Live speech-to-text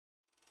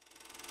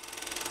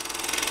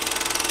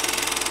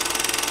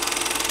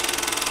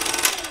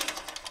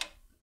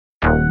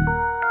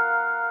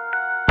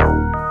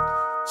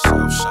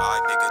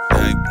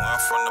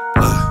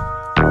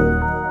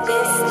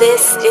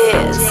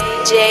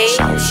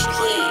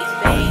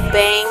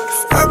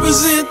Banks.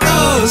 Represent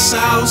the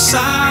South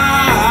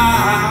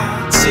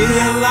Side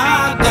till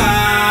I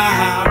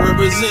die.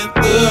 Represent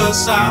the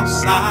South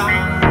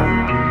Side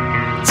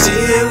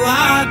till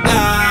I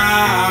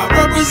die.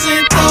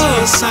 Represent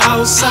the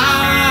South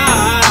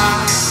Side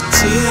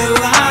till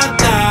I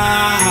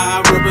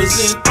die.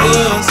 Represent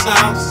the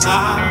South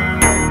Side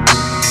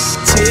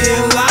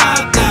till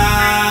I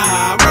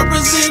die.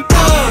 Represent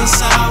the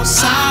South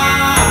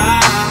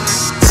Side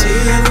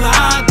till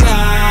I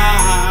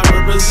die.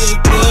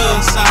 Represent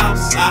the South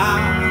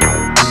Side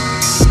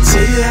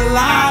till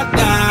I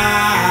die.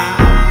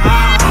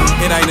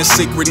 It ain't a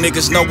secret,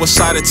 niggas know what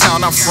side of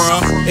town I'm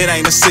from. It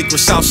ain't a secret,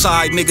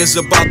 Southside niggas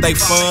about they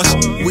funds.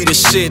 We the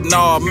shit,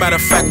 nah, matter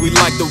of fact, we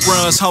like the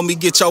runs. Homie,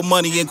 get your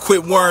money and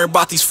quit worrying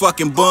about these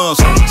fucking bums.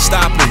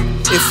 Stop it.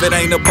 If it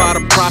ain't about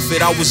a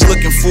profit, I was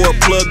looking for a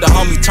plug, the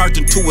homie turned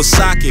into a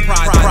socket.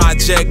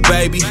 Project,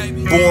 baby,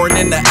 born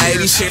in the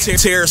 80s.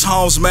 Terrace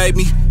homes made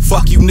me,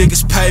 fuck you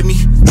niggas pay me.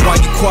 Why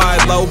you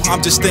quiet low?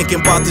 I'm just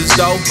thinking about this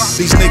dough.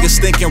 These niggas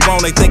thinking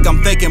wrong, they think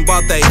I'm thinking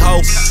about they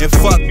hoe. And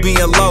fuck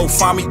being low,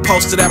 find me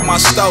posted at my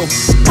stove.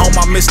 On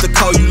my Mr.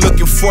 Cole, you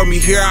looking for me,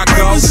 here I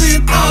go.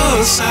 Represent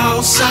the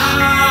South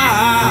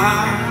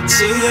Side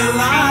till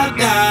I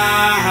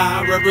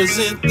die.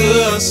 Represent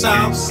the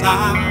South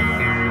Side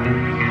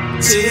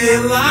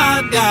till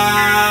I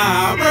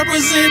die.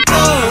 Represent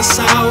the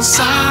South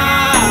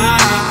Side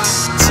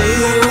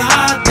till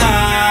I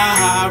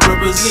die.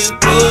 Represent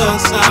the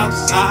South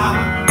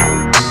Side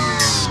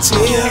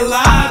till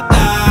I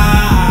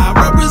die.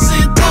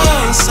 Represent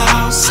the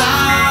South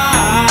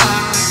Side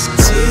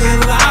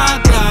till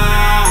I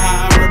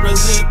die.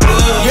 Represent the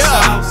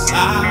South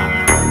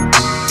Side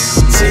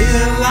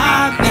till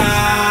I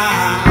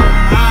die.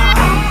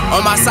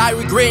 On my side,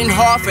 we gritting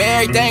hard for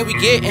everything we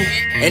getting.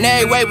 And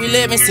every way we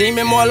living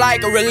seeming more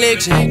like a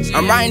religion.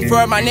 I'm writing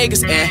for my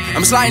niggas and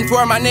I'm sliding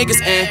for my niggas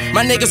and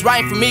my niggas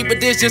writing for me, but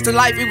this just the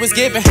life we was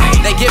given.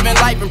 They giving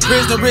life in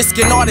prison,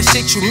 risking all the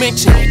shit you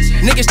mentioned.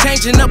 Niggas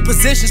changing up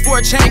positions for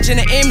a change in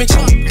the image.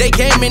 They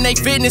gaming, they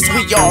fitness,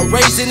 we all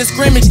raising the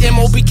scrimmage.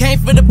 MOB came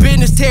for the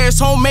business, Terrace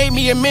home made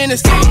me a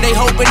menace. They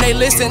hoping they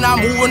listen,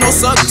 I'm moving no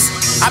suckers.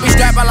 I be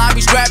strapped while I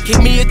be strapped, keep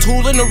me a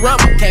tool in the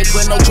rubber. Can't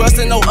put no trust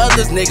in no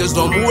others, niggas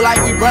don't move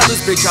like we brothers.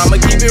 Bitch, I'ma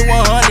keep it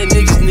 100,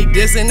 niggas need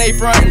this and they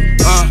frontin'.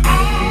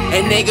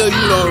 And nigga,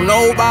 you don't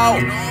know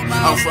about,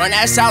 I'm from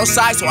that South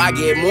Side, so I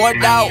get more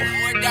doubt.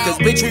 Cause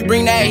bitch, we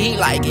bring that heat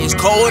like it's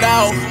cold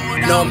out.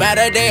 No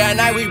matter day or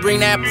night, we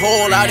bring that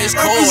pole out, it's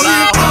cold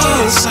out.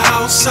 Represent the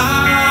South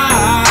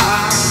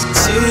Side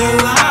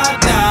till I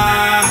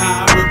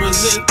die.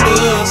 Represent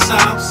the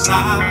South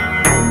Side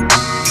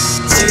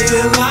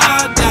till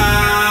I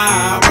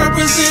die.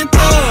 Represent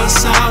the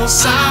South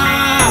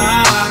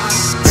Side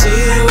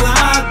till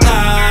I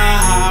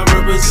die.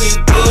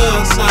 Represent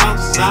the South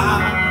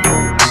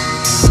Side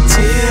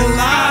till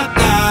I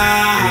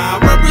die.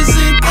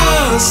 Represent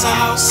the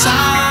South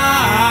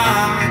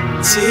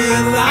Side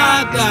till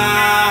I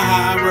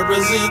die.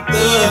 Represent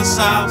the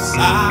South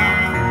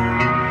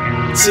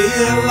Side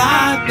till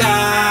I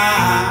die.